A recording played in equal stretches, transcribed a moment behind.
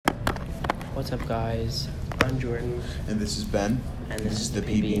What's up, guys? I'm Jordan. And this is Ben. And this is the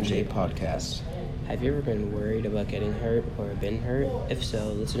PB&J podcast. Have you ever been worried about getting hurt or been hurt? If so,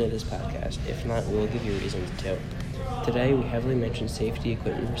 listen to this podcast. If not, we'll give you reasons to. Today, we heavily mention safety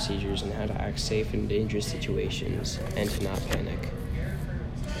equipment procedures and how to act safe in dangerous situations and to not panic.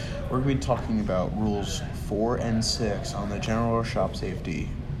 We're going to be talking about rules 4 and 6 on the general shop safety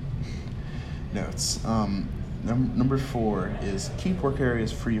notes. Number 4 is keep work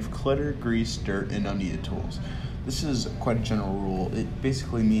areas free of clutter, grease, dirt, and unneeded tools. This is quite a general rule. It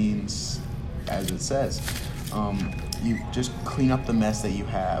basically means, as it says, you just clean up the mess that you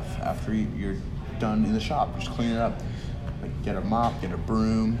have after you're done in the shop. Just clean it up. Like get a mop, get a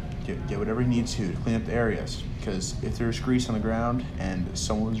broom, get whatever you need to clean up the areas. Because if there's grease on the ground and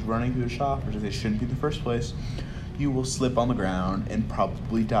someone's running through the shop, or they shouldn't be in the first place, you will slip on the ground and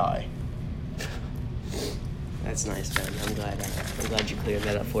probably die. That's nice, Ben. I'm glad you cleared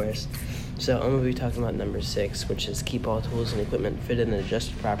that up for us. So I'm going to be talking about number 6, which is keep all tools and equipment fitted and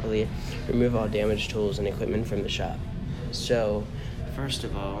adjusted properly. Remove all damaged tools and equipment from the shop. So, first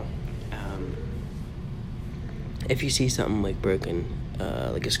of all, if you see something like broken,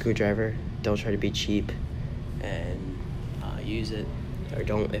 like a screwdriver, don't try to be cheap and use it, or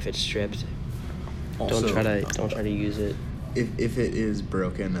don't if it's stripped. Also, don't try to use it. If it is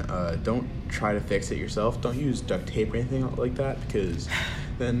broken, don't try to fix it yourself. Don't use duct tape or anything like that, because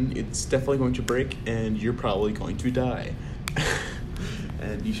then it's definitely going to break and you're probably going to die.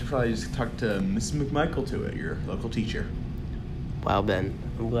 And you should probably just talk to Mrs. McMichael to it, your local teacher. Wow, Ben,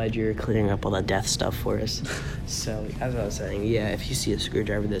 I'm glad you're clearing up all that death stuff for us. So, as I was saying, yeah, if you see a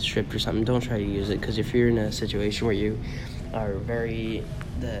screwdriver that's stripped or something, don't try to use it, because if you're in a situation where you are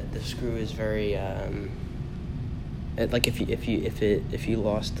the screw is very, like if you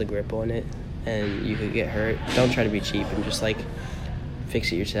lost the grip on it and you could get hurt, don't try to be cheap and just like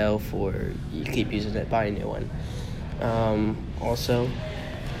fix it yourself, or you keep using it, buy a new one. Also,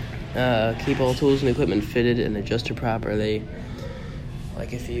 keep all tools and equipment fitted and adjusted properly.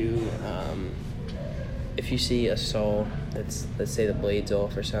 Like if you see a saw that's, let's say the blade's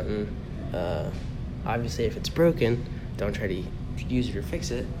off or something, obviously if it's broken, don't try to use it or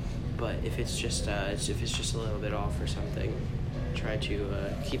fix it. But if it's just a little bit off or something, try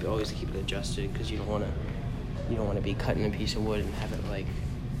to always keep it adjusted, because you don't want to be cutting a piece of wood and have it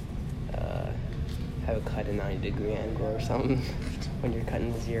have it cut a 90-degree angle or something when you're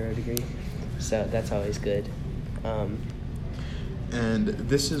cutting a 0 degree. So that's always good. And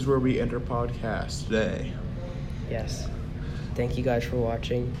this is where we end our podcast today. Yes. Thank you guys for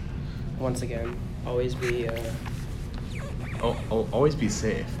watching. Once again, always be always be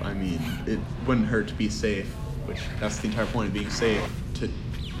safe. I mean, it wouldn't hurt to be safe, which that's the entire point of being safe, to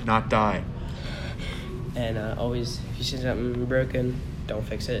not die. And always, if you see something broken, don't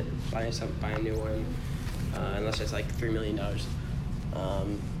fix it. Buy a new one, unless it's like $3 million.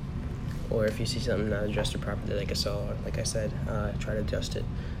 Or if you see something not adjusted properly, like a saw, like I said, try to adjust it.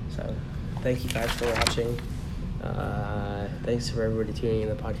 So, thank you guys for watching. Thanks for everybody tuning in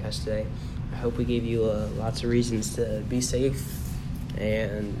the podcast today. I hope we gave you lots of reasons to be safe,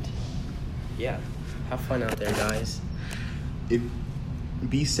 and yeah, have fun out there, guys.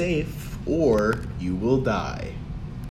 Be safe or you will die.